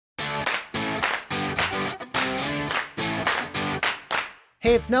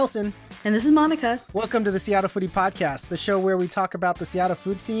Hey, it's Nelson. And this is Monica. Welcome to the Seattle Foodie Podcast, the show where we talk about the Seattle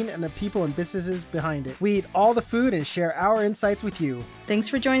food scene and the people and businesses behind it. We eat all the food and share our insights with you. Thanks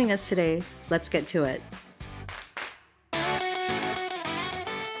for joining us today. Let's get to it.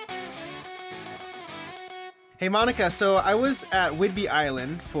 Hey, Monica, so I was at Whidbey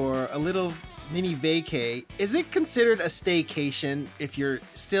Island for a little mini vacay. Is it considered a staycation if you're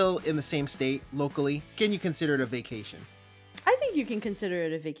still in the same state locally? Can you consider it a vacation? I think you can consider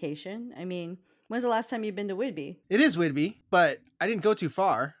it a vacation. I mean, when's the last time you've been to Whidbey? It is Whidbey, but I didn't go too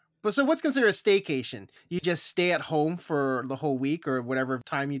far. But so what's considered a staycation? You just stay at home for the whole week or whatever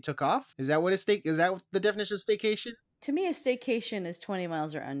time you took off? Is that what is that the definition of staycation? To me, a staycation is 20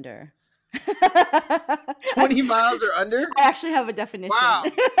 miles or under. 20 miles or under? I actually have a definition. Wow.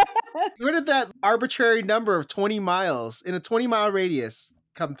 Where did that arbitrary number of 20 miles in a 20-mile radius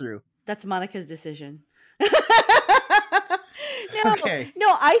come through? That's Monica's decision. Okay. No,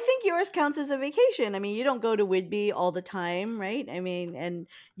 I think yours counts as a vacation. I mean, you don't go to Whidbey all the time, right? I mean, and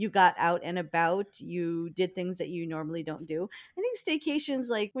you got out and about, you did things that you normally don't do. I think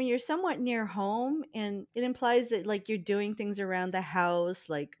staycations, like when you're somewhat near home, and it implies that like you're doing things around the house,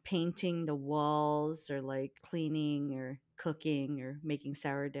 like painting the walls or like cleaning or cooking or making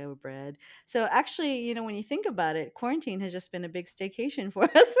sourdough bread. So actually, when you think about it, quarantine has just been a big staycation for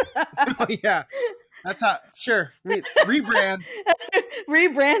us. Oh, yeah. That's how, sure. Rebrand.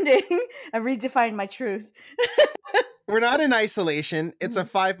 Rebranding. I redefined my truth. We're not in isolation. It's a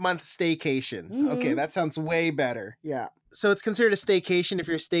 5-month staycation. Mm-hmm. Okay, that sounds way better. Yeah. So it's considered a staycation if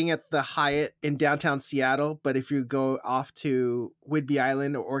you're staying at the Hyatt in downtown Seattle, but if you go off to Whidbey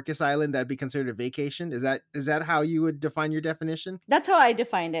Island or Orcas Island, that'd be considered a vacation. Is that how you would define your definition? That's how I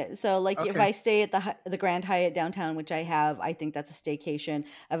defined it. So like if Okay. I stay at the Grand Hyatt downtown, which I have, I think that's a staycation.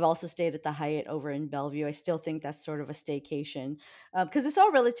 I've also stayed at the Hyatt over in Bellevue. I still think that's sort of a staycation because it's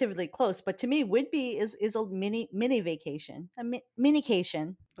all relatively close. But to me, Whidbey is a mini vacation, a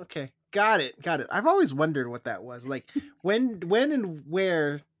minication. Okay. Got it. I've always wondered what that was. Like when and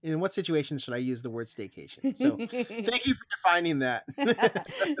where, in what situation should I use the word staycation? So thank you for defining that.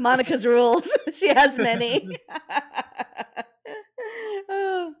 Monica's rules. She has many.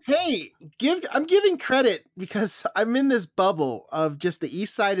 Hey, I'm giving credit because I'm in this bubble of just the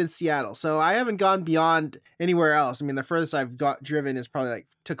east side in Seattle. So I haven't gone beyond anywhere else. I mean, the furthest I've driven is probably like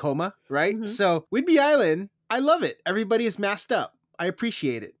Tacoma, right? Mm-hmm. So Whidbey Island, I love it. Everybody is masked up. I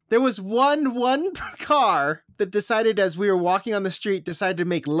appreciate it. There was one car that decided as we were walking on the street, decided to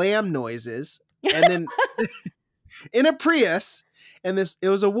make lamb noises. And then in a Prius, and it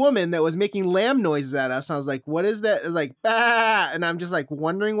was a woman that was making lamb noises at us. I was like, what is that? It was like, bah! And I'm just like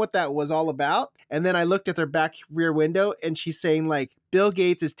wondering what that was all about. And then I looked at their back rear window and she's saying like, Bill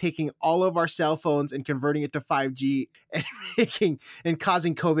Gates is taking all of our cell phones and converting it to 5G and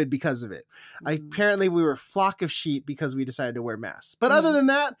causing COVID because of it. Apparently we were a flock of sheep because we decided to wear masks. But other than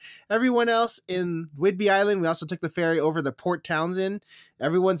that, everyone else in Whidbey Island, we also took the ferry over to Port Townsend.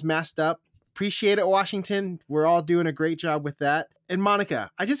 Everyone's masked up. Appreciate it, Washington. We're all doing a great job with that. And Monica,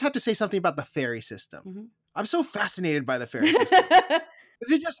 I just have to say something about the ferry system. Mm-hmm. I'm so fascinated by the ferry system.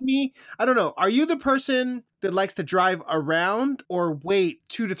 Is it just me? I don't know. Are you the person that likes to drive around or wait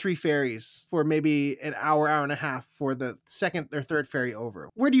 2 to 3 ferries for maybe an hour and a half for the second or third ferry over?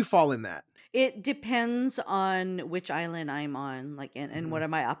 Where do you fall in that? It depends on which island I'm on, like, and what are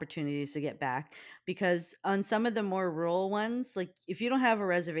my opportunities to get back. Because on some of the more rural ones, like if you don't have a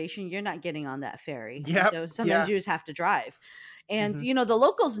reservation, you're not getting on that ferry. Yep. So sometimes you just have to drive. And, Mm-hmm. The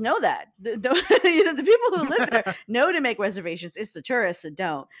locals know that. The people who live there know to make reservations. It's the tourists that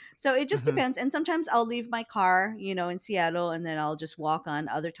don't. So it just depends. And sometimes I'll leave my car, in Seattle, and then I'll just walk on.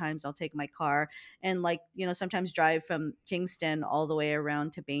 Other times I'll take my car and sometimes drive from Kingston all the way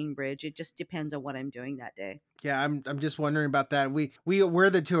around to Bainbridge. It just depends on what I'm doing that day. Yeah, I'm just wondering about that. We're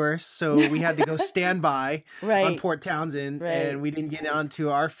the tourists, so we had to go stand by on Port Townsend, and we didn't get onto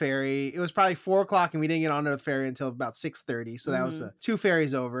our ferry. It was probably 4:00, and we didn't get onto the ferry until about 6:30. So that was 2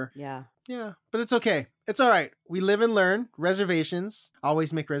 ferries over. Yeah. Yeah, but it's okay. It's all right. We live and learn. Reservations.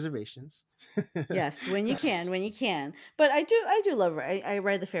 Always make reservations. Yes, when you can. But I do love. I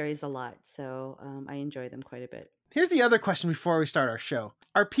ride the ferries a lot, so I enjoy them quite a bit. Here's the other question before we start our show.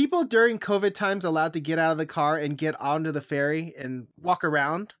 Are people during COVID times allowed to get out of the car and get onto the ferry and walk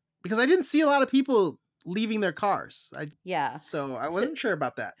around? Because I didn't see a lot of people leaving their cars. Yeah. So I So, wasn't sure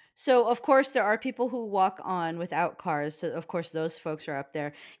about that. so of course there are people who walk on without cars. So of course those folks are up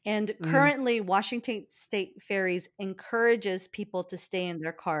there. And Mhm. currently Washington State Ferries encourages people to stay in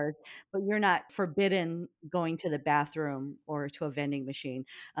their cars, but you're not forbidden going to the bathroom or to a vending machine.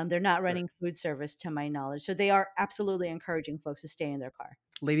 They're not Right. running food service to my knowledge. So they are absolutely encouraging folks to stay in their car.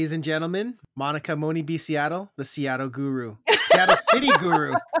 Ladies and gentlemen, Monica Moni B. Seattle, the Seattle guru, Seattle City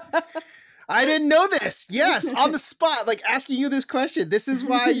guru. I didn't know this. Yes, on the spot, like asking you this question. This is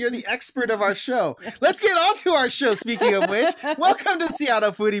why you're the expert of our show. Let's get on to our show, speaking of which. Welcome to the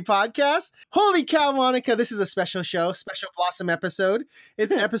Seattle Foodie Podcast. Holy cow, Monica, this is a special show, special Blossom episode.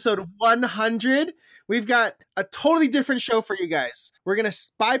 It's episode 100. We've got a totally different show for you guys. We're going to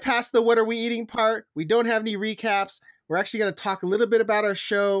bypass the what are we eating part. We don't have any recaps. We're actually going to talk a little bit about our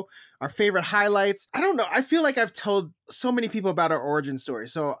show, our favorite highlights. I don't know. I feel like I've told so many people about our origin story.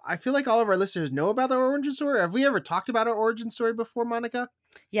 So I feel like all of our listeners know about our origin story. Have we ever talked about our origin story before, Monica?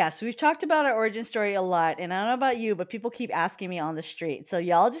 Yes, we've talked about our origin story a lot, and I don't know about you, but people keep asking me on the street. So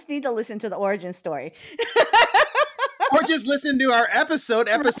y'all just need to listen to the origin story. Or just listen to our episode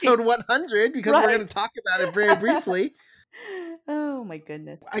 100, because we're going to talk about it very briefly. Oh my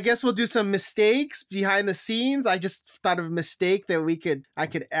goodness. I guess we'll do some mistakes behind the scenes. I just thought of a mistake that I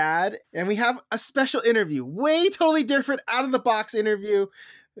could add. And we have a special interview, way totally different, out of the box interview.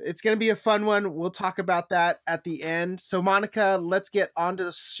 It's going to be a fun one. We'll talk about that at the end. So Monica, let's get on to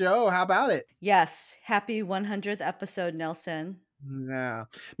the show. How about it? Yes. Happy 100th episode, Nelson. Yeah.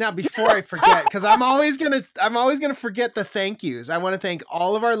 Now, before I forget, because I'm always gonna forget the thank yous. I want to thank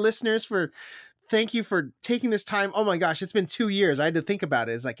all of our listeners thank you for taking this time. Oh my gosh, it's been 2 years. I had to think about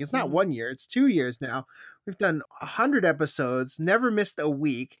it. It's like, it's not 1 year, it's 2 years now. We've done 100 episodes, never missed a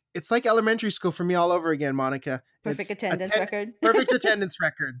week. It's like elementary school for me all over again, Monica. Perfect attendance record. Perfect attendance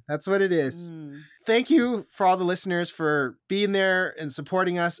record. That's what it is. Thank you for all the listeners for being there and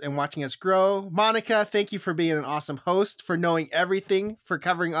supporting us and watching us grow. Monica, thank you for being an awesome host, for knowing everything, for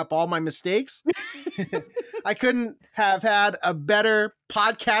covering up all my mistakes. I couldn't have had a better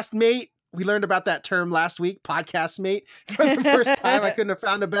podcast mate. We learned about that term last week, podcast mate. For the first time, I couldn't have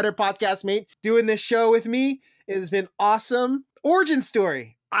found a better podcast mate doing this show with me. It has been awesome. Origin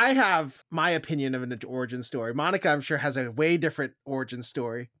story. I have my opinion of an origin story. Monica, I'm sure, has a way different origin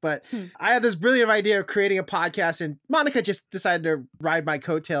story. But I had this brilliant idea of creating a podcast, and Monica just decided to ride my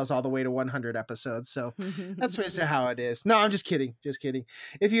coattails all the way to 100 episodes. So that's basically how it is. No, I'm just kidding. Just kidding.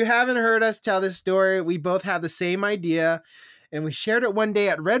 If you haven't heard us tell this story, we both had the same idea. And we shared it one day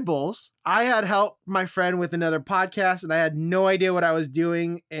at Red Bulls. I had helped my friend with another podcast, and I had no idea what I was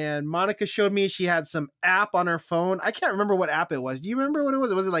doing. And Monica showed me she had some app on her phone. I can't remember what app it was. Do you remember what it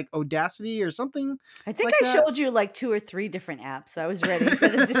was? Was it like Audacity or something? I think like I showed you like 2 or 3 different apps. So I was ready for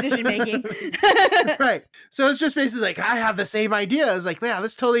this decision making. Right. So it's just basically like, I have the same idea. I was like, yeah,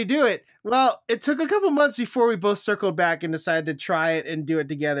 let's totally do it. Well, it took a couple months before we both circled back and decided to try it and do it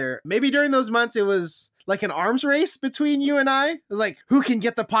together. Maybe during those months, it was like an arms race between you and I. It was like, who can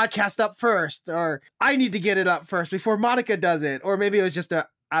get the podcast up first? Or I need to get it up first before Monica does it. Or maybe it was just out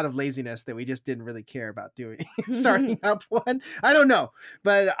of laziness that we just didn't really care about starting up one. I don't know.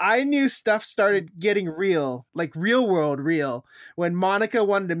 But I knew stuff started getting real, like real world real, when Monica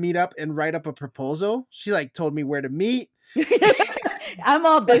wanted to meet up and write up a proposal. She like told me where to meet. I'm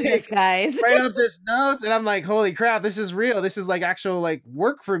all business, guys. Write up this notes, and I'm like, holy crap, this is real. This is like actual like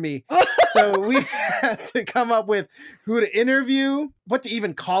work for me. So we had to come up with who to interview, what to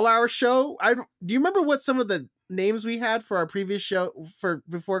even call our show. Do you remember what some of the names we had for our previous show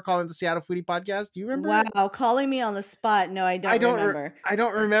before calling the Seattle Foodie Podcast? Do you remember? Wow, calling me on the spot. No, I don't remember. I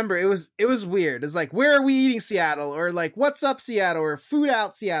don't remember. It was weird. It's like, where are we eating Seattle? Or like, what's up Seattle? Or food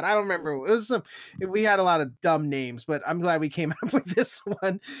out Seattle. I don't remember. We had a lot of dumb names, but I'm glad we came up with this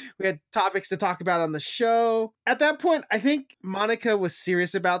one. We had topics to talk about on the show. At that point, I think Monica was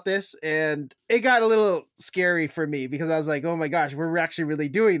serious about this, and it got a little scary for me because I was like, oh my gosh, we're actually really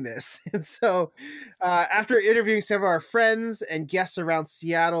doing this. And so after interviewing several of our friends and guests around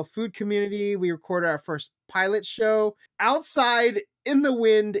Seattle food community, we recorded our first pilot show outside in the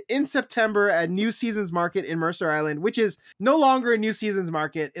wind in September at New Seasons Market in Mercer Island, which is no longer a New Seasons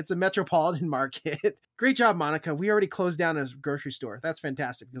Market. It's a metropolitan market. Great job, Monica. We already closed down a grocery store. That's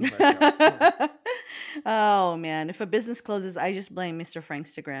fantastic. Oh man, if a business closes, I just blame Mr.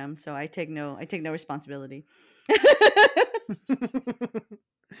 Frankstagram. So I take no responsibility.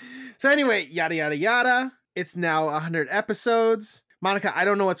 So anyway, yada, yada, yada. It's now 100 episodes. Monica, I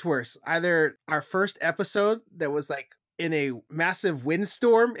don't know what's worse. Either our first episode that was like in a massive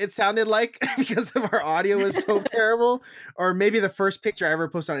windstorm, it sounded like, because of our audio was so terrible. Or maybe the first picture I ever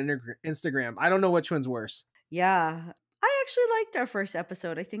posted on Instagram. I don't know which one's worse. Yeah. I actually liked our first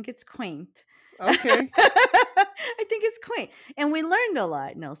episode. I think it's quaint. Okay. I think it's quaint. And we learned a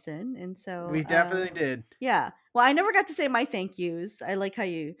lot, Nelson. And so We definitely did. yeah. Well, I never got to say my thank yous. I like how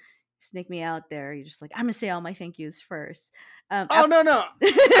you snake me out there. You're just like, I'm gonna say all my thank yous first. Oh no.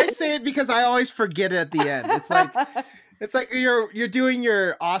 I say it because I always forget it at the end. It's like you're doing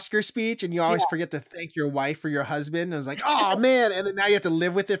your Oscar speech and you always forget to thank your wife or your husband. I was like, oh man, and then now you have to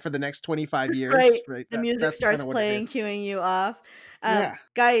live with it for the next 25 years. Right. The music starts playing, cueing you off.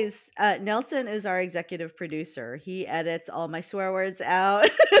 Guys, Nelson is our executive producer. He edits all my swear words out.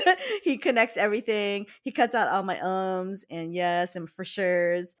 He connects everything. He cuts out all my ums and yes and for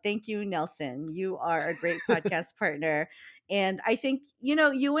sure's. Thank you, Nelson. You are a great podcast partner. And I think,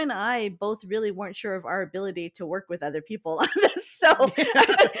 you and I both really weren't sure of our ability to work with other people on this. So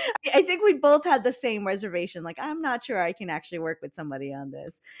I think we both had the same reservation. Like, I'm not sure I can actually work with somebody on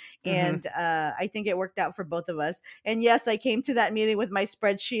this. And I think it worked out for both of us. And yes, I came to that meeting with my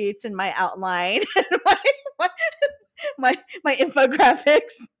spreadsheets and my outline and my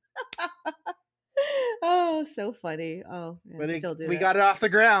infographics. Oh, so funny. Oh, yeah, we got it off the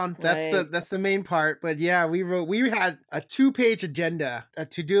ground. That's the main part. But yeah, we had a 2-page agenda, a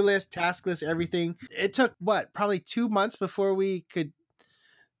to-do list, task list, everything. It took probably 2 months before we could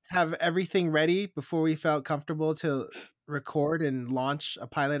have everything ready, before we felt comfortable to record and launch a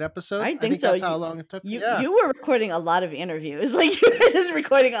pilot episode. I think so. That's how long it took. You were recording a lot of interviews. Like, you were just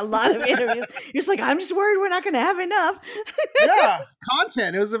recording a lot of interviews. You're just like, I'm just worried we're not going to have enough. Yeah,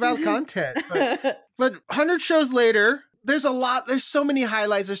 content. It was about content. But 100 shows later, there's so many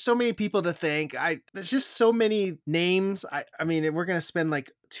highlights. There's so many people to thank. There's just so many names. I mean, we're going to spend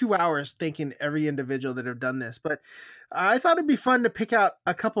like 2 hours thanking every individual that have done this, but I thought it'd be fun to pick out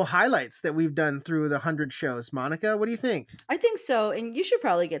a couple highlights that we've done through the 100 shows. Monica, what do you think? I think so. And you should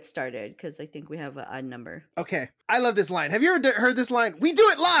probably get started because I think we have an odd number. Okay. I love this line. Have you ever heard this line? We do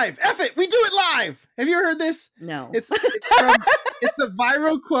it live. F it. We do it live. Have you ever heard this? No. It's a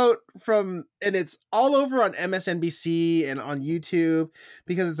viral quote and it's all over on MSNBC and on YouTube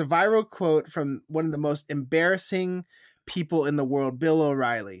because it's a viral quote from one of the most embarrassing people in the world, Bill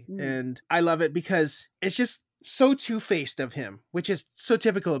O'Reilly. And I love it because it's just so two-faced of him, which is so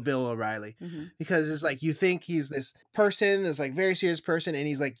typical of Bill O'Reilly, because it's like you think he's this person, this like very serious person, and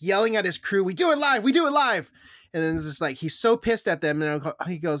he's like yelling at his crew, we do it live, and then it's just like he's so pissed at them, and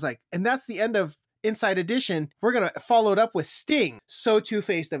he goes like, and that's the end of Inside Edition. We're gonna follow it up with Sting. So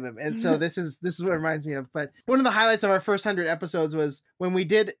two-faced of him. And so this is what it reminds me of. But one of the highlights of our first 100 episodes was when we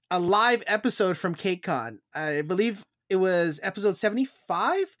did a live episode from CakeCon. I believe it was episode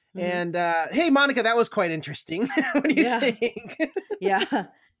 75. And hey, Monica, that was quite interesting. What do you think? Yeah,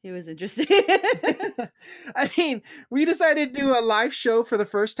 it was interesting. I mean, we decided to do a live show for the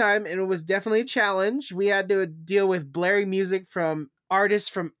first time, and it was definitely a challenge. We had to deal with blaring music from artists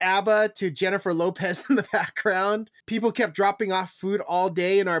from ABBA to Jennifer Lopez in the background. People kept dropping off food all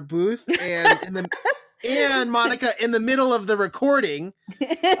day in our booth, and Monica, in the middle of the recording,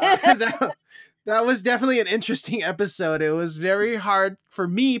 that was definitely an interesting episode. It was very hard for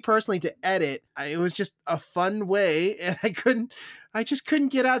me personally to edit. It was just a fun way, and I just couldn't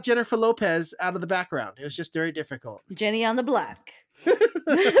get out Jennifer Lopez out of the background. It was just very difficult. Jenny on the Block.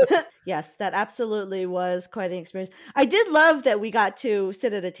 Yes, that absolutely was quite an experience. I did love that we got to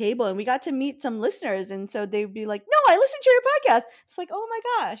sit at a table and we got to meet some listeners, and so they'd be like, no, I listened to your podcast. It's like, oh my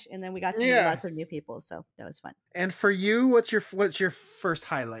gosh. And then we got to meet lots of new people, so that was fun. And for you, what's your first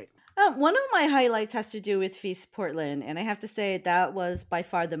highlight? One of my highlights has to do with Feast Portland, and I have to say that was by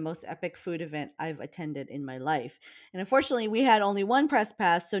far the most epic food event I've attended in my life. And unfortunately, we had only one press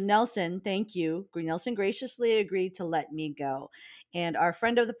pass, so Nelson, thank you. Nelson graciously agreed to let me go. And our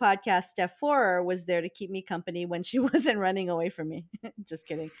friend of the podcast, Steph Forer, was there to keep me company when she wasn't running away from me. Just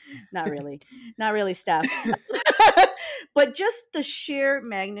kidding. Not really. Not really, Steph. But just the sheer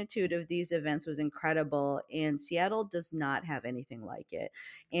magnitude of these events was incredible, and Seattle does not have anything like it.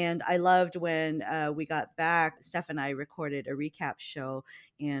 And I loved when we got back, Steph and I recorded a recap show,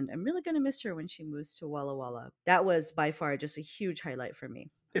 and I'm really going to miss her when she moves to Walla Walla. That was by far just a huge highlight for me.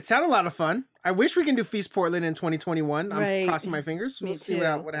 It sounded a lot of fun. I wish we can do Feast Portland in 2021. I'm crossing my fingers. We'll see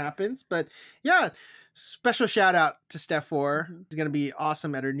what happens. But yeah, special shout out to Steph Forer. She's going to be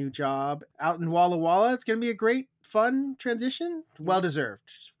awesome at her new job out in Walla Walla. It's going to be a great, fun transition. Well-deserved.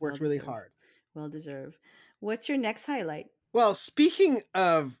 She's worked really hard. Well-deserved. What's your next highlight? Well, speaking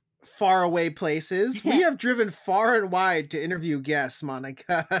of far away places. We have driven far and wide to interview guests,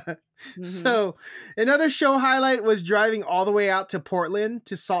 Monica. So another show highlight was driving all the way out to Portland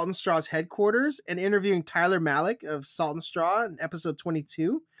to Salt and Straw's headquarters and interviewing Tyler Malik of Salt and Straw in episode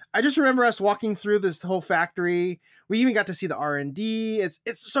 22. I just remember us walking through this whole factory. We even got to see the R&D. It's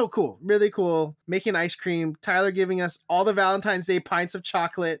so cool. Really cool. Making ice cream. Tyler giving us all the Valentine's Day pints of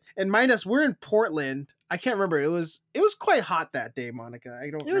chocolate. And mind us, we're in Portland. I can't remember. It was quite hot that day, Monica. I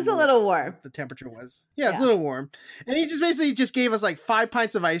don't. It was a little warm. What the temperature was. Yeah, it's a little warm. And he just basically gave us like 5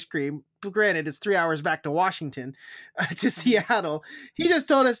 pints of ice cream. Granted, it's 3 hours back to Washington, to Seattle. He just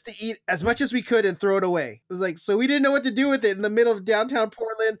told us to eat as much as we could and throw it away. It was like, so we didn't know what to do with it in the middle of downtown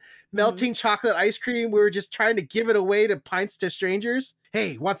Portland, melting chocolate ice cream. We were just trying to give it away to pints to strangers.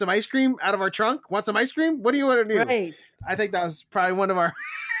 Hey, want some ice cream out of our trunk? Want some ice cream? What do you want to do? Right. I think that was probably one of our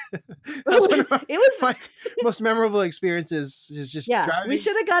my most memorable experiences is just driving. We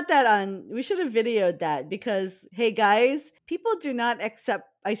should have got that on. We should have videoed that because, hey guys, people do not accept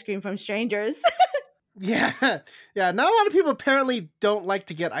ice cream from strangers. Yeah. Not a lot of people apparently don't like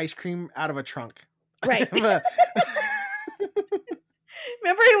to get ice cream out of a trunk. Right. Remember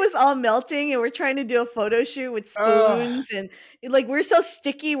it was all melting and we're trying to do a photo shoot with spoons and like we're so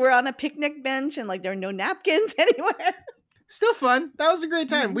sticky. We're on a picnic bench and like there are no napkins anywhere. Still fun. That was a great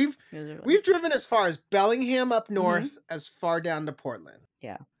time. We've driven as far as Bellingham up north, as far down to Portland.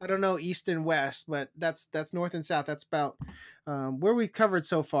 Yeah. I don't know east and west, but that's north and south. That's about where we've covered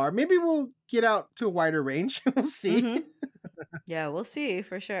so far. Maybe we'll get out to a wider range. We'll see. Yeah, we'll see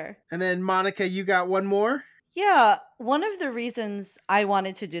for sure. And then Monica, you got one more? Yeah, one of the reasons I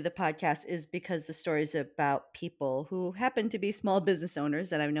wanted to do the podcast is because the stories about people who happen to be small business owners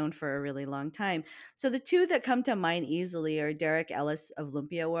that I've known for a really long time. So the two that come to mind easily are Derek Ellis of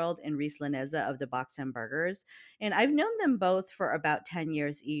Lumpia World and Reese Laneza of the Box and Burgers. And I've known them both for about 10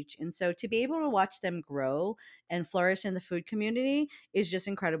 years each. And so to be able to watch them grow and flourish in the food community is just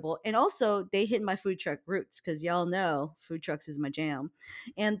incredible. And also they hit my food truck roots because y'all know food trucks is my jam.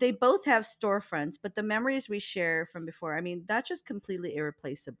 And they both have storefronts, but the memories we share from before, I mean, that's just completely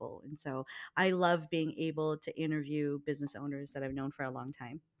irreplaceable. And so I love being able to interview business owners that I've known for a long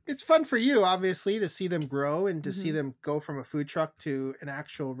time. It's fun for you, obviously, to see them grow and to see them go from a food truck to an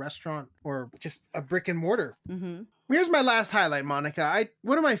actual restaurant or just a brick and mortar. Here's my last highlight, Monica.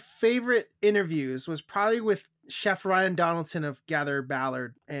 One of my favorite interviews was probably with Chef Ryan Donaldson of Gather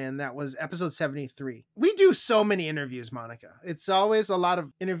Ballard, and that was episode 73. We do so many interviews, Monica. It's always a lot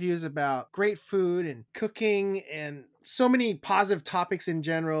of interviews about great food and cooking and so many positive topics in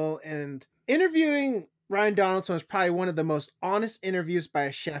general. And interviewing Ryan Donaldson was probably one of the most honest interviews by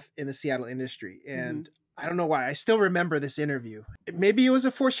a chef in the Seattle industry. And I don't know why. I still remember this interview. Maybe it was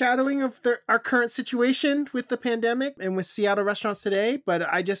a foreshadowing of our current situation with the pandemic and with Seattle restaurants today, but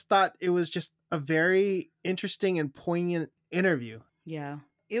I just thought it was just a very interesting and poignant interview. Yeah.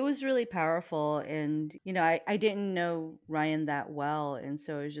 It was really powerful. And, you know, I didn't know Ryan that well. And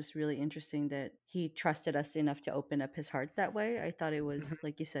so it was just really interesting that he trusted us enough to open up his heart that way. I thought it was,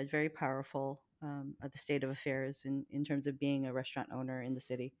 like you said, very powerful at the state of affairs in terms of being a restaurant owner in the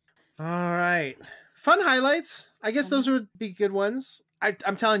city. All right. Fun highlights. I guess those would be good ones.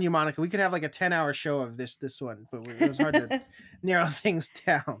 I'm telling you, Monica, we could have like a 10-hour show of this one, but it was hard to narrow things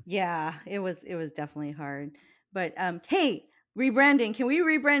down. Yeah, it was definitely hard. But hey, rebranding. Can we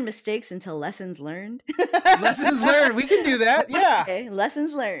rebrand mistakes into lessons learned? Lessons learned. We can do that. Yeah. Okay,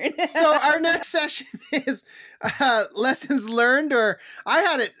 lessons learned. So our next session is lessons learned, or I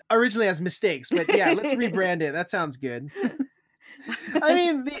had it originally as mistakes, but yeah, let's rebrand it. That sounds good. I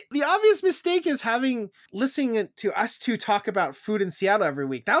mean, the obvious mistake is listening to us two talk about food in Seattle every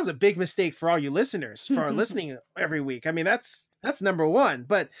week. That was a big mistake for all you listeners for listening every week. I mean, that's number one.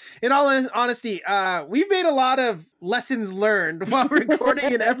 But in all honesty, we've made a lot of lessons learned while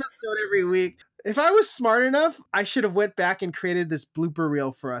recording an episode every week. If I was smart enough, I should have went back and created this blooper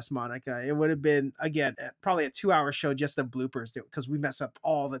reel for us, Monica. It would have been, again, probably a 2-hour show just of bloopers because we mess up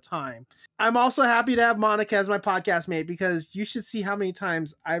all the time. I'm also happy to have Monica as my podcast mate because you should see how many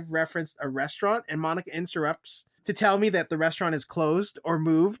times I've referenced a restaurant and Monica interrupts to tell me that the restaurant is closed or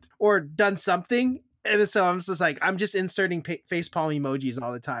moved or done something. And so I'm just inserting facepalm emojis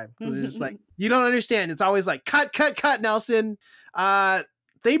all the time. It's just like, you don't understand. It's always like, cut, Nelson.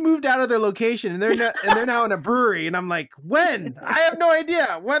 They moved out of their location and they're now in a brewery. And I'm like, when? I have no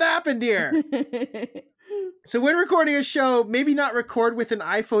idea. What happened here? So when recording a show, maybe not record with an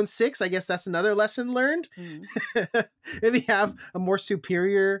iPhone 6. I guess that's another lesson learned. Maybe have a more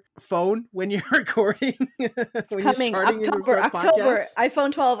superior phone when you're recording. It's coming October,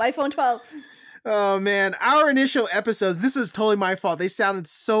 iPhone 12. Oh man, our initial episodes, this is totally my fault. They sounded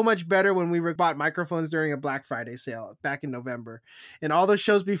so much better when we bought microphones during a Black Friday sale back in November. And all those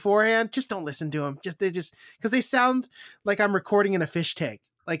shows beforehand, just don't listen to them. Just because they sound like I'm recording in a fish tank,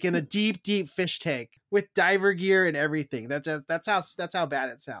 like in a deep, deep fish tank with diver gear and everything. That's how bad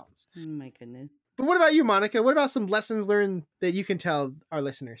it sounds. Oh my goodness. But what about you, Monica? What about some lessons learned that you can tell our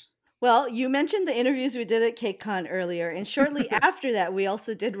listeners? Well, you mentioned the interviews we did at CakeCon earlier, and shortly after that, we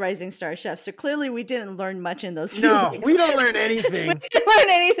also did Rising Star Chef. So clearly, we didn't learn much in those few No, weeks. we don't learn anything. We didn't learn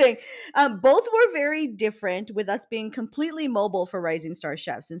anything. Both were very different, with us being completely mobile for Rising Star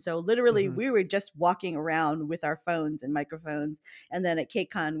Chefs. And so literally, we were just walking around with our phones and microphones. And then at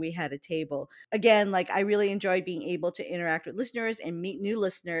CakeCon, we had a table. Again, like I really enjoyed being able to interact with listeners and meet new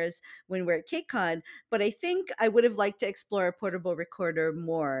listeners when we're at CakeCon. But I think I would have liked to explore a portable recorder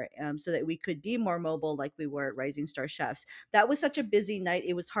more. So that we could be more mobile like we were at Rising Star Chefs. That was such a busy night.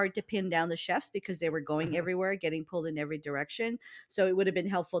 It was hard to pin down the chefs because they were going everywhere, getting pulled in every direction. So it would have been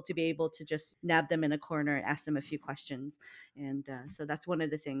helpful to be able to just nab them in a corner and ask them a few questions. And so that's one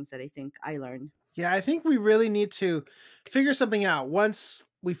of the things that I think I learned. Yeah, I think we really need to figure something out. Once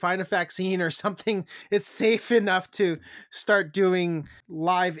we find a vaccine or something, it's safe enough to start doing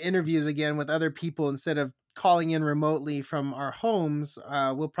live interviews again with other people instead of calling in remotely from our homes.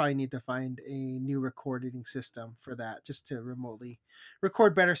 We'll probably need to find a new recording system for that, just to remotely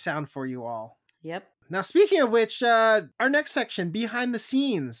record better sound for you all. Yep. Now, speaking of which, our next section, behind the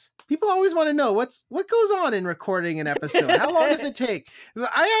scenes. People always want to know what goes on in recording an episode. How long does it take?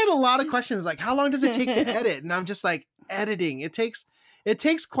 I had a lot of questions like, how long does it take to edit? And I'm just like, editing. It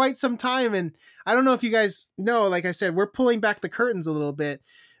takes quite some time. And I don't know if you guys know, like I said, we're pulling back the curtains a little bit.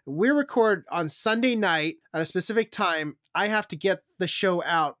 We record on Sunday night at a specific time. I have to get the show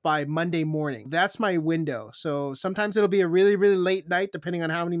out by Monday morning. That's my window. So sometimes it'll be a really, really late night, depending on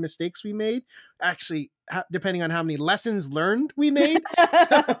how many mistakes we made. Actually, depending on how many lessons learned we made.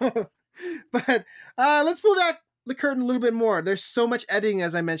 But let's pull back the curtain a little bit more. There's so much editing,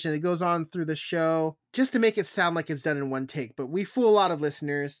 as I mentioned, it goes on through the show just to make it sound like it's done in one take. But we fool a lot of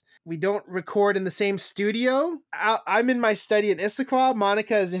listeners. We don't record in the same studio. I'm in my study in Issaquah.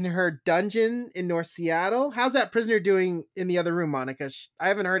 Monica is in her dungeon in North Seattle. How's that prisoner doing in the other room, Monica? I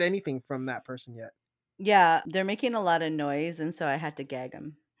haven't heard anything from that person yet. Yeah, they're making a lot of noise, and so I had to gag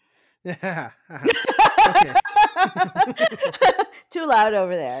them. Yeah. Okay. Too loud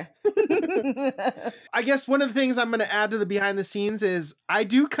over there. I guess one of the things I'm going to add to the behind the scenes is I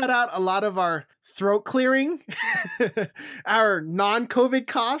do cut out a lot of our throat clearing, our non-COVID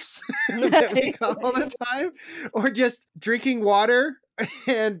coughs that we cough all the time, or just drinking water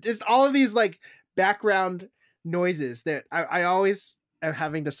and just all of these like background noises that I always am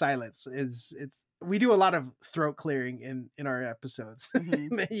having to silence. We do a lot of throat clearing in our episodes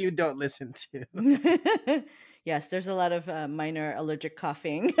that you don't listen to. Yes, there's a lot of minor allergic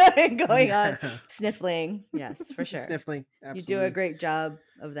coughing going on. Sniffling. Yes, for sure. Sniffling. Absolutely. You do a great job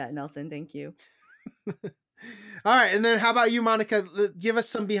of that, Nelson. Thank you. All right. And then how about you, Monica? Give us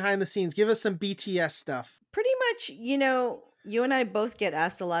some behind the scenes. Give us some BTS stuff. Pretty much, you and I both get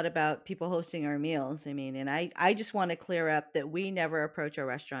asked a lot about people hosting our meals. I mean, and I just want to clear up that we never approach a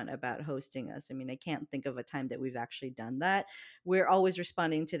restaurant about hosting us. I mean, I can't think of a time that we've actually done that. We're always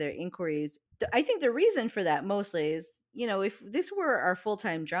responding to their inquiries. I think the reason for that mostly is, if this were our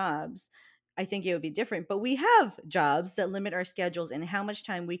full-time jobs, I think it would be different. But we have jobs that limit our schedules and how much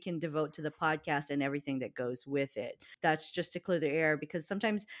time we can devote to the podcast and everything that goes with it. That's just to clear the air, because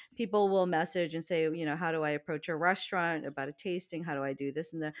sometimes people will message and say, how do I approach a restaurant about a tasting? How do I do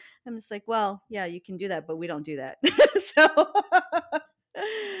this and that? I'm just like, well, yeah, you can do that, but we don't do that. So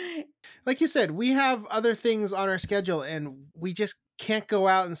like you said, we have other things on our schedule and we just can't go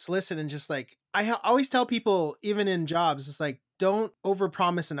out and solicit and just like, I always tell people, even in jobs, it's like, don't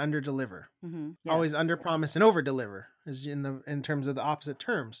overpromise and underdeliver. Yeah. Always underpromise and overdeliver is in terms of the opposite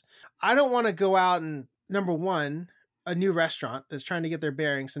terms. I don't want to go out and, number one, a new restaurant that's trying to get their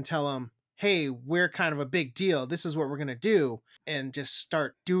bearings and tell them, hey, we're kind of a big deal. This is what we're going to do. And just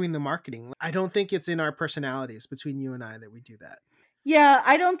start doing the marketing. I don't think it's in our personalities between you and I that we do that. Yeah,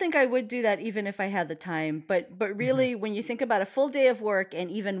 I don't think I would do that even if I had the time. But really, when you think about a full day of work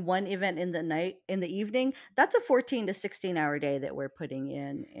and even one event in the evening, that's a 14 to 16 hour day that we're putting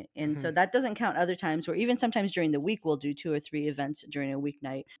in. And so that doesn't count other times, or even sometimes during the week, we'll do 2 or 3 events during a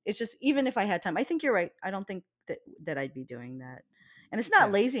weeknight. It's just, even if I had time, I think you're right. I don't think that I'd be doing that. And it's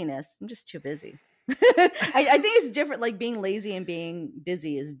not laziness. I'm just too busy. I think it's different. Like being lazy and being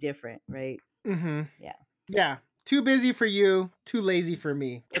busy is different, right? Mm-hmm. Yeah. Yeah. Too busy for you, too lazy for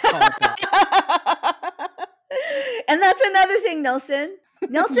me. Let's call it that. And that's another thing, Nelson.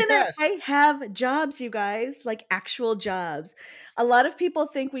 Nelson and Yes. I have jobs, you guys, like actual jobs. A lot of people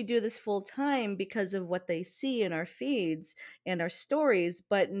think we do this full time because of what they see in our feeds and our stories,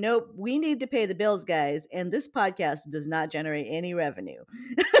 but nope, we need to pay the bills, guys. And this podcast does not generate any revenue.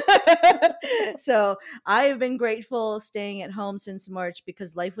 So I have been grateful staying at home since March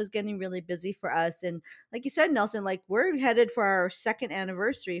because life was getting really busy for us. And like you said, Nelson, like we're headed for our second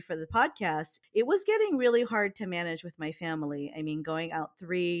anniversary for the podcast. It was getting really hard to manage with my family. I mean, going out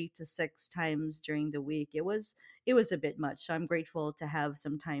 3 to 6 times during the week, it was a bit much. So I'm grateful to have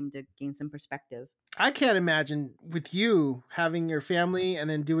some time to gain some perspective. I can't imagine with you having your family and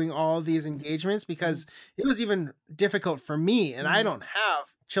then doing all these engagements because it was even difficult for me, and I don't have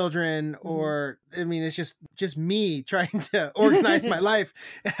children or I mean it's just me trying to organize my life,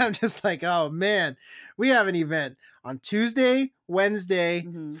 and I'm just like, oh man, we have an event on Tuesday, Wednesday,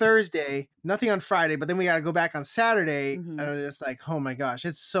 Thursday, nothing on Friday, but then we got to go back on Saturday, and I'm just like, oh my gosh,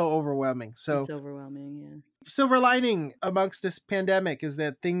 it's so overwhelming. So It's overwhelming, yeah. silver lining amongst this pandemic is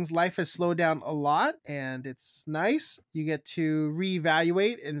that life has slowed down a lot, and it's nice. You get to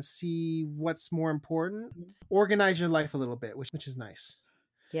reevaluate and see what's more important, organize your life a little bit, which is nice.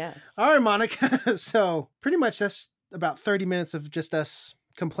 Yes. All right, Monica. So pretty much that's about 30 minutes of just us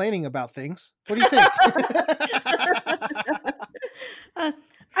complaining about things. What do you think? I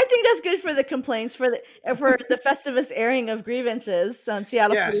think that's good for the complaints for the Festivus airing of grievances on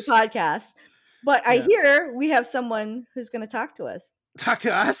Seattle Foodie Podcast. But I hear we have someone who's going to talk to us. Talk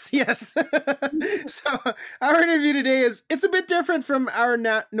to us? Yes. So our interview today it's a bit different from our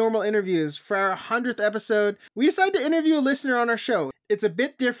normal interviews. For our 100th episode, we decided to interview a listener on our show. It's a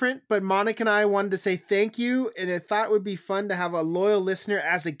bit different, but Monica and I wanted to say thank you, and I thought it would be fun to have a loyal listener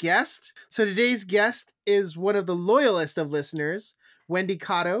as a guest. So today's guest is one of the loyalist of listeners, Wendy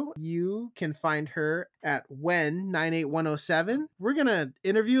Cotto. You can find her at Wen98107. We're going to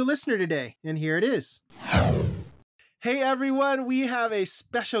interview a listener today, and here it is. Hey everyone, we have a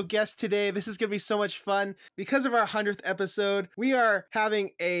special guest today. This is going to be so much fun. Because of our 100th episode, we are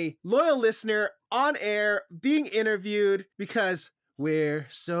having a loyal listener on air being interviewed because we're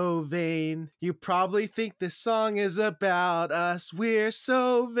so vain. You probably think this song is about us. We're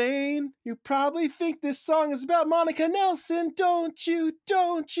so vain. You probably think this song is about Monica Nelson, don't you?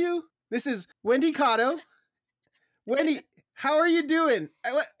 Don't you? This is Wendy Cotto. Wendy, how are you doing?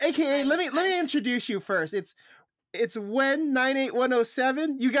 AKA, let me introduce you first. It's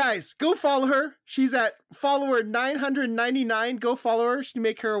Wen98107. You guys, go follow her. She's at follower 999. Go follow her. She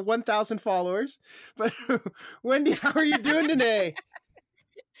make her 1,000 followers. But Wendy, how are you doing today?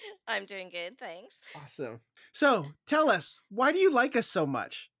 I'm doing good, thanks. Awesome. So tell us, why do you like us so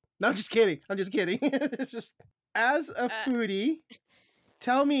much? No, I'm just kidding. It's just, as a foodie,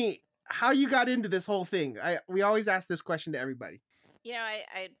 tell me how you got into this whole thing. We always ask this question to everybody. You know,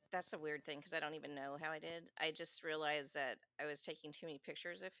 I that's a weird thing because I don't even know how I did. I just realized that I was taking too many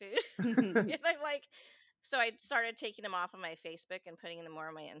pictures of food. And I'm like, so I started taking them off of my Facebook and putting them more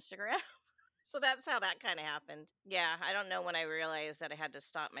on my Instagram. So that's how that kind of happened. Yeah, I don't know when I realized that I had to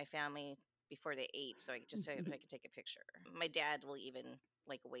stop my family before they ate so I could take a picture. My dad will even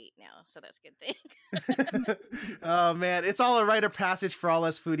wait now, so that's a good thing. Oh man, it's all a rite of passage for all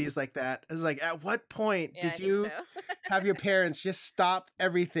us foodies like that. It's like, at what point did you have your parents just stop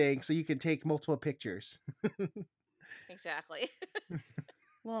everything so you can take multiple pictures? Exactly.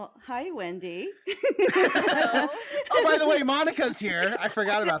 Well, hi, Wendy. Hello. Oh, by the way, Monica's here. I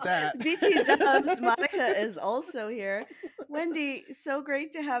forgot about that. BT Dubs, Monica is also here. Wendy, so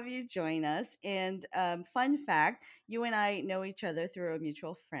great to have you join us. And fun fact, you and I know each other through a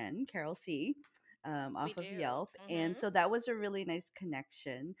mutual friend, Carol C., off of Yelp. And so that was a really nice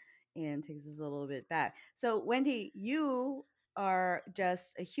connection and takes us a little bit back. So Wendy, you are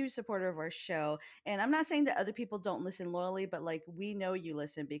just a huge supporter of our show, and I'm not saying that other people don't listen loyally, but we know you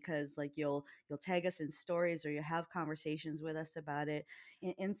listen because you'll tag us in stories or you have conversations with us about it.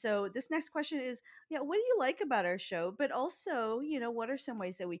 And so this next question is, what do you like about our show, but also what are some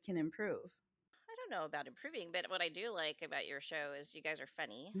ways that we can improve? I don't know about improving, but what I do like about your show is you guys are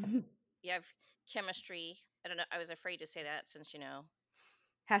funny. You have chemistry. I don't know, I was afraid to say that since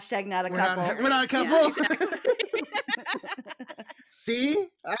hashtag not a couple. We're not a couple. Yeah, exactly. See,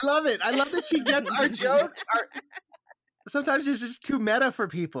 I love it. I love that she gets our jokes. Sometimes it's just too meta for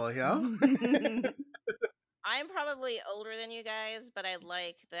people, I'm probably older than you guys, but I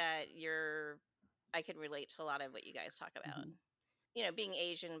like that I could relate to a lot of what you guys talk about. Being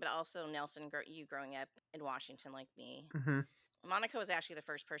Asian, but also Nelson, you growing up in Washington like me. Monica was actually the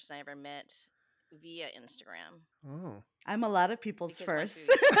first person I ever met via Instagram. Oh, I'm a lot of people's first.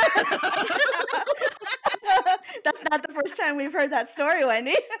 That's not the first time we've heard that story,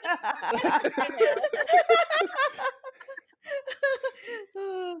 Wendy.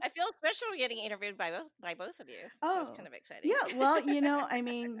 I feel special getting interviewed by both of you. That's kind of exciting. Yeah, well, I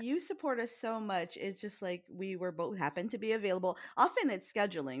mean, you support us so much. It's just like we were both happen to be available. Often it's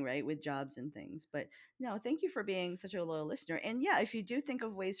scheduling, right, with jobs and things. But no, thank you for being such a loyal listener. And yeah, if you do think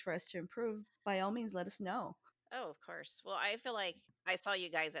of ways for us to improve, by all means, let us know. Oh, of course. Well, I feel like I saw you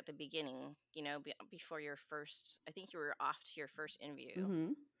guys at the beginning, before your first, I think you were off to your first interview.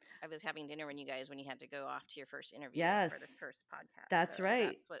 Hmm. I was having dinner when you had to go off to your first interview for the Yes, first podcast. that's So right.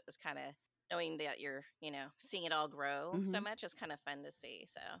 that's what was kind of knowing that you're, seeing it all grow so Mhm. much is kind of fun to see.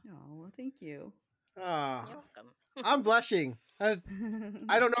 So Oh, well, thank you. Oh, you're welcome. I'm blushing. I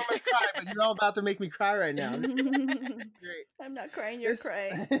don't know if I cry, but you're all about to make me cry right now. Great. I'm not crying, you're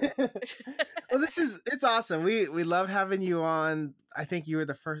crying. Well, it's awesome. We love having you on. I think you were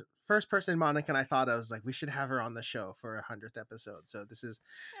the first person Monica and I thought of. Was like, we should have her on the show for a 100th episode. So it's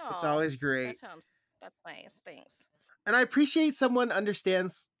Aw, always great. That's nice. Thanks. And I appreciate someone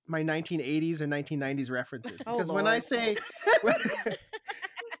understands my 1980s or 1990s references, because when I Lord. say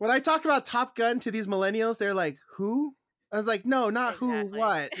when I talk about Top Gun to these millennials, they're like, "Who?" I was like, "No, not who, Exactly.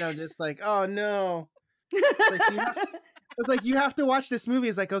 what?" No, just like, "Oh no." It's like, you have to watch this movie.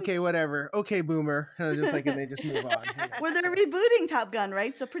 It's like, okay, whatever. Okay, boomer. And I was just like, and they just move on. Well, they're rebooting Top Gun,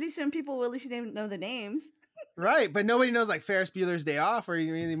 right? So pretty soon people will at least know the names. Right, but nobody knows like Ferris Bueller's Day Off or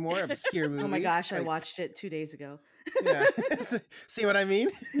any more obscure movies. Oh my gosh, I Like, watched it 2 days ago. yeah. See what I mean?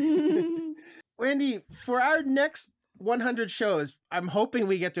 Wendy, for our next 100 shows, I'm hoping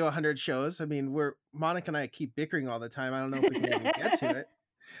we get to 100 shows. I mean, Monica and I keep bickering all the time. I don't know if we can even get to it.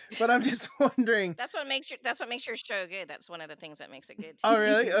 But I'm just wondering. That's what makes your show good. That's one of the things that makes it good. Oh,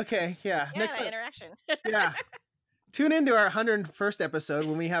 really? Okay, yeah. Yeah, Next that time, interaction. yeah. Tune into our 101st episode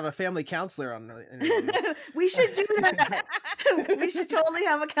when we have a family counselor on the interview. We should do that. We should totally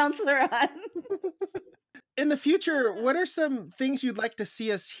have a counselor on. In the future, what are some things you'd like to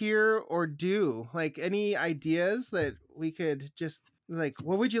see us hear or do? Like, any ideas that we could just, like,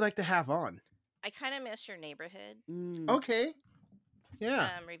 what would you like to have on? I kind of miss your neighborhood Okay.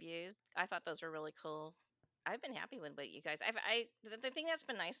 Yeah. reviews. I thought those were really cool. I've been happy with what you guys. The thing that's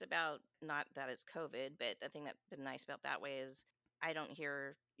been nice about, not that it's COVID, but the thing that's been nice about that way is I don't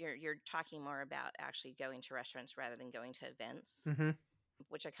hear you're talking more about actually going to restaurants rather than going to events, Mm-hmm.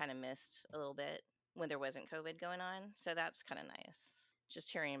 which I kind of missed a little bit when there wasn't COVID going on. So that's kind of nice.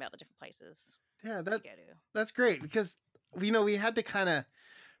 Just hearing about the different places Yeah, to go to. that's great, because we had to kind of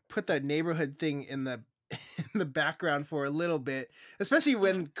put the neighborhood thing in the in the background for a little bit, especially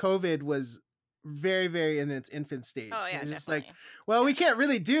when COVID was very, very in its infant stage. Oh yeah, It was just definitely. like, well, we can't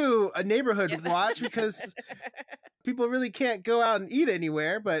really do a neighborhood watch because people really can't go out and eat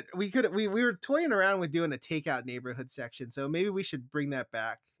anywhere. But we were toying around with doing a takeout neighborhood section, so maybe we should bring that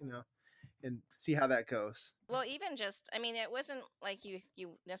back, and see how that goes. Well, even just, I mean, it wasn't like you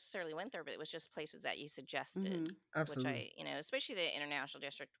necessarily went there, but it was just places that you suggested, Mhm. Absolutely. which especially the International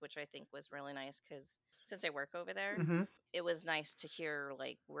District, which I think was really nice because since I work over there, Mm-hmm. it was nice to hear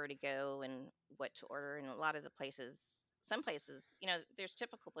like where to go and what to order. And a lot of the places, some places, there's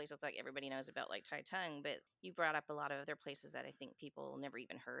typical places like everybody knows about, like Tai Tung, but you brought up a lot of other places that I think people never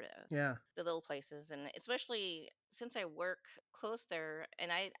even heard of. Yeah. The little places, and especially since I work close there,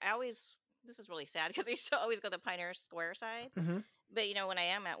 and I always, this is really sad because I used to always go the Pioneer Square side. Mm-hmm. But when I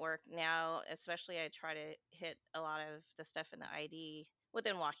am at work now, especially, I try to hit a lot of the stuff in the ID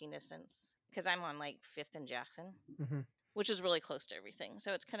within walking distance because I'm on like 5th and Jackson, Mm-hmm. which is really close to everything.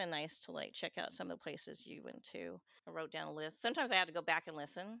 So it's kind of nice to like check out some of the places you went to. I wrote down a list. Sometimes I had to go back and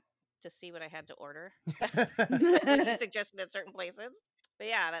listen to see what I had to order that he suggested at certain places. But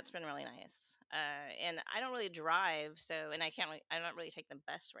yeah, that's been really nice. And I don't really drive, so, and I don't really take the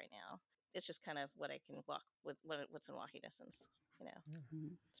bus right now. It's just kind of what I can walk with, what's in walking distance.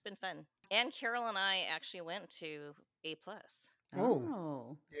 Mhm. It's been fun. And Carol and I actually went to A+.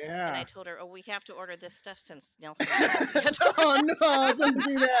 Oh. Yeah. And I told her, we have to order this stuff since Nelson. Oh no, don't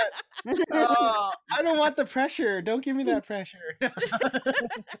do that. Oh, I don't want the pressure. Don't give me that pressure. Let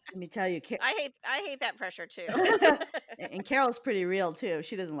me tell you, I hate that pressure too. and Carol's pretty real too.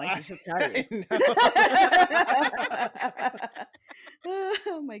 She doesn't like you. She'll tell you.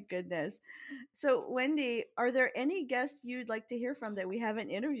 Oh my goodness. So Wendy, are there any guests you'd like to hear from that we haven't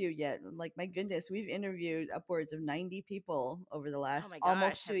interviewed yet? Like, my goodness, we've interviewed upwards of 90 people over the Oh last my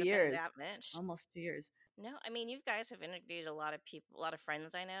almost gosh, 2 has it been years. that much? Almost 2 years. No, I mean, you guys have interviewed a lot of people, a lot of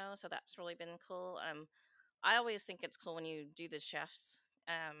friends I know, so that's really been cool. I always think it's cool when you do the chefs,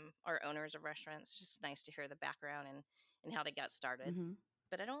 or owners of restaurants. It's just nice to hear the background and how they got started. Mhm.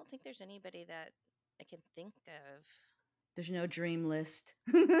 But I don't think there's anybody that I can think of. There's no dream list.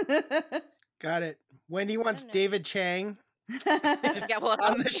 Got it. Wendy wants know. David Chang Yeah, well,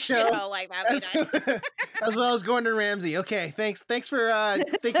 on the show, like that'd be nice. as well as Gordon Ramsay. Okay, thanks for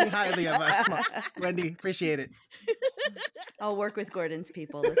thinking highly of us, Wendy. Appreciate it. I'll work with Gordon's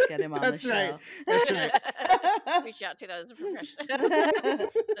people. Let's get him on That's the right. show. That's right. Reach out to those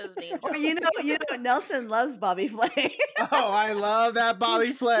those names. Or you know, Nelson loves Bobby Flay. Oh, I love that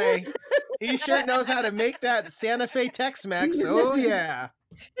Bobby Flay. He sure knows how to make that Santa Fe Tex-Mex. Oh yeah.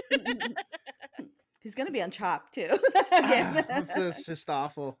 He's gonna be on Chopped too. It's just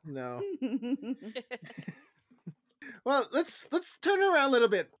awful. No. Well, let's turn around a little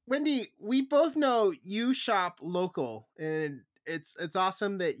bit. Wendy, we both know you shop local, and it's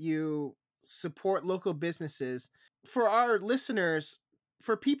awesome that you support local businesses. For our listeners,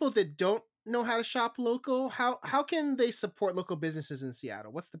 for people that don't know how to shop local, how can they support local businesses in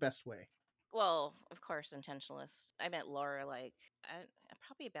Seattle? What's the best way? Well, of course, Intentionalist. I met Laura like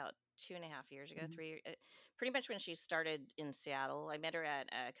probably about 2.5 years ago, 3 years, pretty much when she started in Seattle. I met her at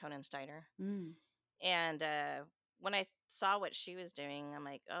Conan Steiner, and when I saw what she was doing, I'm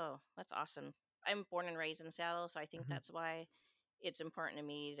like, oh, that's awesome. I'm born and raised in Seattle, so I think that's why it's important to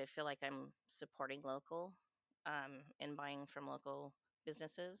me to feel like I'm supporting local and buying from local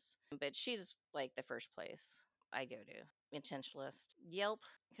businesses. But she's like the first place I go to. Intentionalist. Yelp,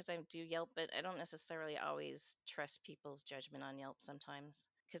 because I do Yelp, but I don't necessarily always trust people's judgment on Yelp sometimes.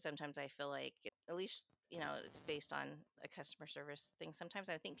 Because sometimes I feel like, at least, it's based on a customer service thing. Sometimes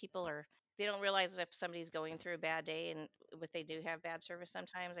I think people they don't realize that if somebody's going through a bad day and if they do have bad service,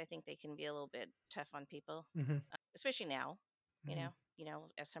 sometimes I think they can be a little bit tough on people, especially now,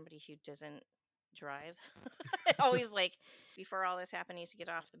 as somebody who doesn't drive. I always like, before all this happened, I used to get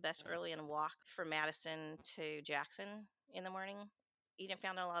off the bus early and walk from Madison to Jackson in the morning. You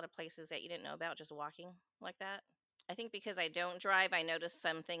found a lot of places that you didn't know about just walking like that. I think because I don't drive, I notice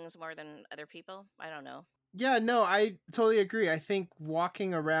some things more than other people. I don't know. Yeah, no, I totally agree. I think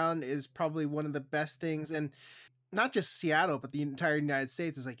walking around is probably one of the best things. And not just Seattle, but the entire United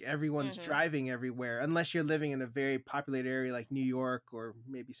States is like everyone's driving everywhere, unless you're living in a very populated area like New York or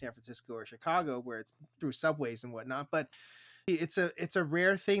maybe San Francisco or Chicago, where it's through subways and whatnot. But it's a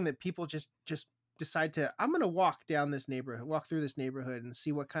rare thing that people just decide to, I'm going to walk through this neighborhood and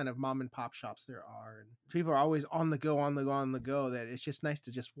see what kind of mom and pop shops there are. And people are always on the go, that it's just nice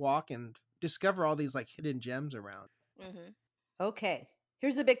to just walk and discover all these like hidden gems around. Okay.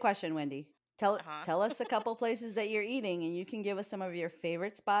 Here's a big question, Wendy. Tell us a couple places that you're eating, and you can give us some of your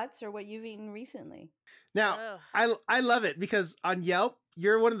favorite spots or what you've eaten recently. Now, I love it because on Yelp,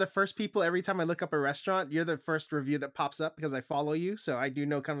 you're one of the first people every time I look up a restaurant, you're the first review that pops up because I follow you. So I do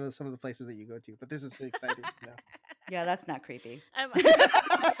know kind of some of the places that you go to, but this is exciting. Yeah, that's not creepy. I've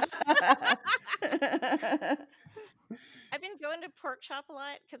been going to Pork Chop a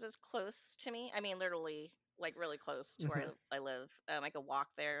lot because it's close to me. I mean, literally, like really close to where I live. I could walk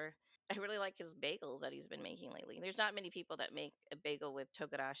there. I really like his bagels that he's been making lately. There's not many people that make a bagel with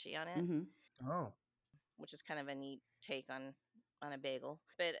togarashi on it. Oh, which is kind of a neat take on a bagel.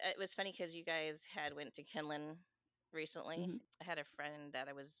 But it was funny because you guys went to Kinlan recently. I had a friend that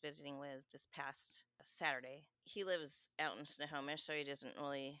I was visiting with this past Saturday. He lives out in Snohomish, so he doesn't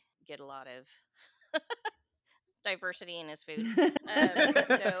really get a lot of diversity in his food.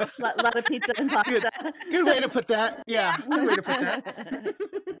 So a lot of pizza and pasta. Good way to put that. Yeah, good way to put that.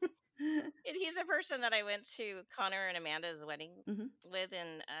 He's a person that I went to Connor and Amanda's wedding with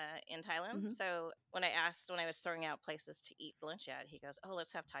in Thailand. So when I was throwing out places to eat lunch at, he goes, "Oh,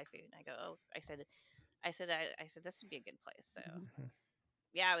 let's have Thai food." And I go, "Oh," I said, "This would be a good place." So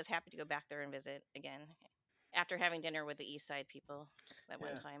yeah, I was happy to go back there and visit again after having dinner with the East Side people that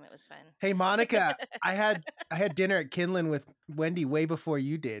one time. It was fun. Hey, Monica, I had dinner at Kinlan with Wendy way before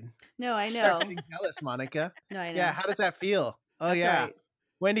you did. No, I know. Start getting jealous, Monica. No, I know. Yeah, how does that feel? Oh, That's yeah. right.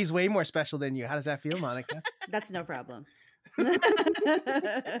 Wendy's way more special than you. How does that feel, Monica? That's no problem. We were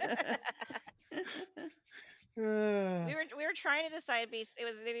trying to decide. It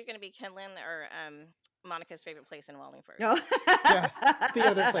was either going to be Kinlan or Monica's favorite place in Wallingford. Oh. Yeah, the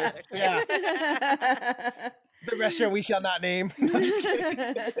other place. Yeah, the restaurant we shall not name. No, I'm just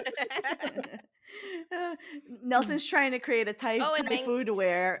kidding. Nelson's trying to create a Thai food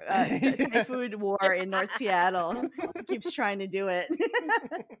war in North Seattle. He keeps trying to do it.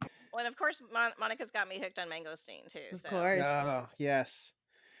 Well, and of course, Monica's got me hooked on mangosteen too. Of course. Oh, yes.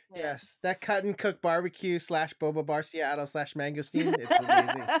 Yeah. Yes. That cut and cook barbecue / boba bar Seattle / mangosteen. It's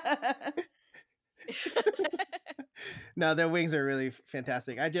amazing. No, their wings are really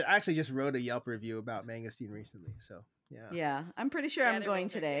fantastic. I actually just wrote a Yelp review about mangosteen recently. So yeah. Yeah, I'm pretty sure Yeah, I'm their going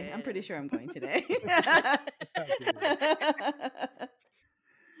wings are today. I'm pretty good. sure I'm going today. Sounds good,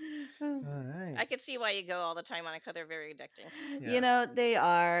 All right. I could see why you go all the time, Monica. They're very addicting. Yeah. You know, they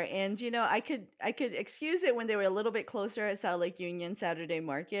are. And you know, I could excuse it when they were a little bit closer at South Lake Union Saturday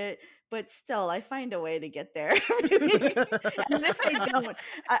Market, but still I find a way to get there every week. And if I don't,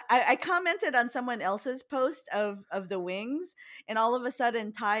 I commented on someone else's post of the wings, and all of a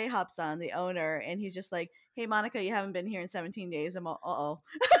sudden Ty hops on, the owner, and he's just like, "Hey Monica, you haven't been here in 17 days." I'm all,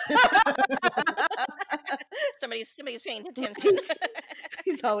 Somebody's paying attention.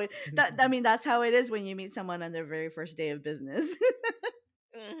 He's always that. I mean, that's how it is when you meet someone on their very first day of business.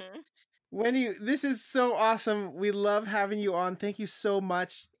 hmm Wendy, this is so awesome. We love having you on. Thank you so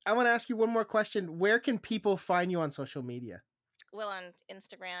much. I want to ask you one more question. Where can people find you on social media? Well, on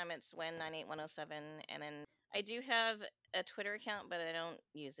Instagram, it's Wen98107, and then I do have a Twitter account, but I don't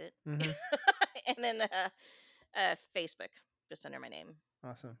use it. Mhm. And then Facebook, just under my name.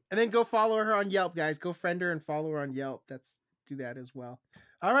 Awesome. And then go follow her on Yelp, guys. Go friend her and follow her on Yelp. Do that as well.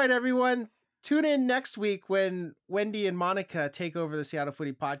 All right, everyone. Tune in next week when Wendy and Monica take over the Seattle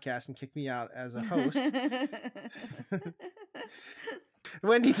Footy Podcast and kick me out as a host.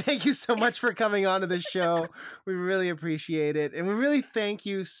 Wendy, thank you so much for coming on to the show. We really appreciate it. And we really thank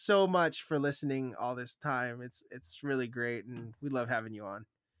you so much for listening all this time. It's really great, and we love having you on.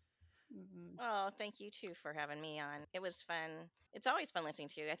 Oh, thank you too for having me on. It was fun. It's always fun listening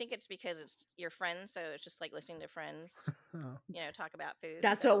to you. I think it's because it's your friends, so it's just like listening to friends, Oh. talk about food.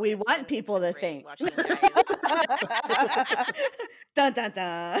 That's So what we it's want been people to great think. watching you guys. Dun dun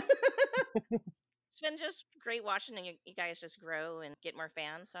dun. It's been just great watching you guys just grow and get more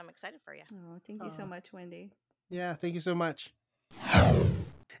fans. So I'm excited for you. Oh, thank you so much, Wendy. Yeah, thank you so much.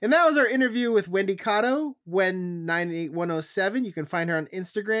 And that was our interview with Wendy Cotto, Wen98107. You can find her on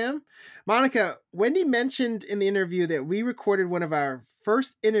Instagram. Monica, Wendy mentioned in the interview that we recorded one of our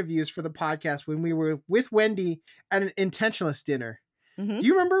first interviews for the podcast when we were with Wendy at an Intentionalist dinner. Mhm. Do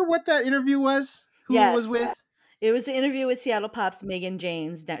you remember what that interview was? Who it was with? It was an interview with Seattle Pop's Megan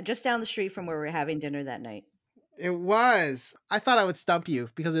Janes, just down the street from where we were having dinner that night. It was. I thought I would stump you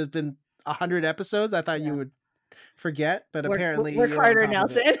because it's been 100 episodes. I thought you would forget, but apparently we're you're on Carter top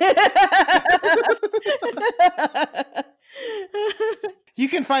of Nelson. it. You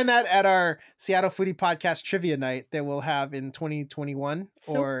can find that at our Seattle Foodie Podcast trivia night that we'll have in 2021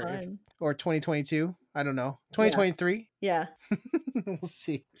 or 2022. I don't know. 2023. Yeah. We'll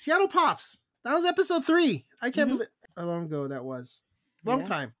see. Seattle Pops. That was episode 3. I can't believe how long ago that was. Long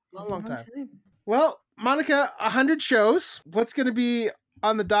time. Long time. Well, Monica, 100 shows. What's going to be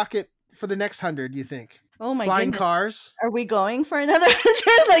on the docket for the next 100, you think? Oh my Flying goodness. cars. Are we going for another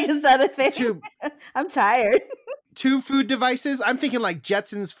 100? Like, is that a thing? 2 I'm tired. 2 food devices. I'm thinking like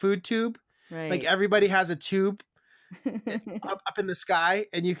Jetson's food tube. Right. Like everybody has a tube up in the sky,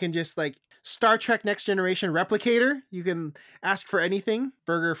 and you can just like Star Trek Next Generation replicator. You can ask for anything.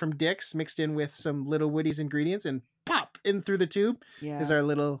 Burger from Dick's mixed in with some Little Woody's ingredients and pop in through the tube is our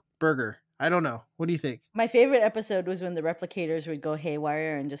little burger. I don't know. What do you think? My favorite episode was when the replicators would go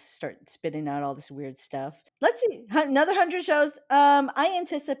haywire and just start spitting out all this weird stuff. Let's see. Another 100 shows. I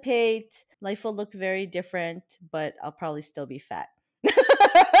anticipate life will look very different, but I'll probably still be fat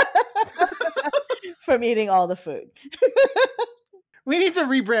from eating all the food. We need to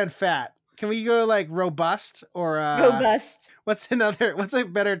rebrand fat. Can we go like robust or robust? What's a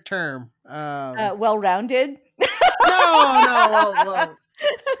better term? Well-rounded. No.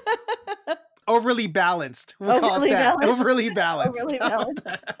 Overly balanced. We'll call it that. Overly balanced. Overly balanced.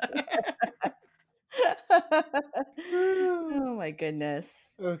 Oh my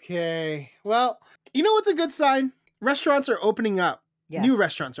goodness. Okay. Well, you know what's a good sign? Restaurants are opening up. Yeah. New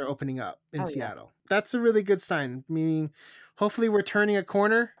restaurants are opening up in Seattle. That's a really good sign, meaning hopefully we're turning a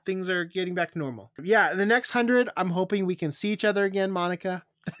corner. Things are getting back to normal. Yeah, in the next 100, I'm hoping we can see each other again, Monica.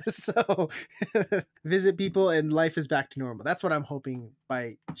 So visit people and life is back to normal. That's what I'm hoping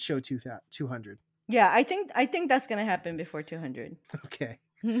by show 200. Yeah, I think that's going to happen before 200. Okay.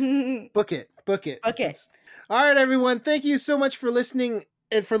 Book it. Okay. All right, everyone. Thank you so much for listening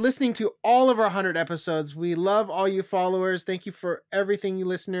and for listening to all of our 100 episodes. We love all you followers. Thank you for everything, you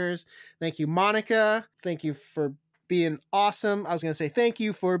listeners. Thank you, Monica. Thank you for being awesome. I was going to say thank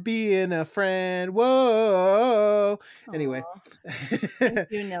you for being a friend. Whoa. Aww. Anyway.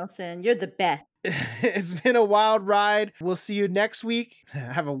 Thank you, Nelson. You're the best. It's been a wild ride. We'll see you next week.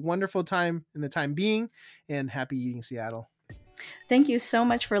 Have a wonderful time in the time being, and happy eating, Seattle. Thank you so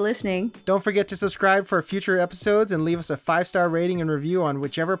much for listening. Don't forget to subscribe for future episodes and leave us a 5-star rating and review on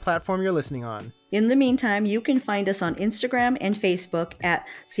whichever platform you're listening on. In the meantime, you can find us on Instagram and Facebook at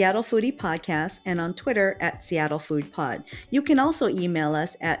Seattle Foodie Podcast and on Twitter at Seattle Food Pod. You can also email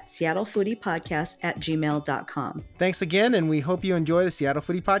us at seattlefoodiepodcast@gmail.com. Thanks again, and we hope you enjoy the Seattle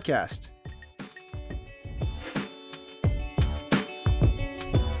Foodie Podcast.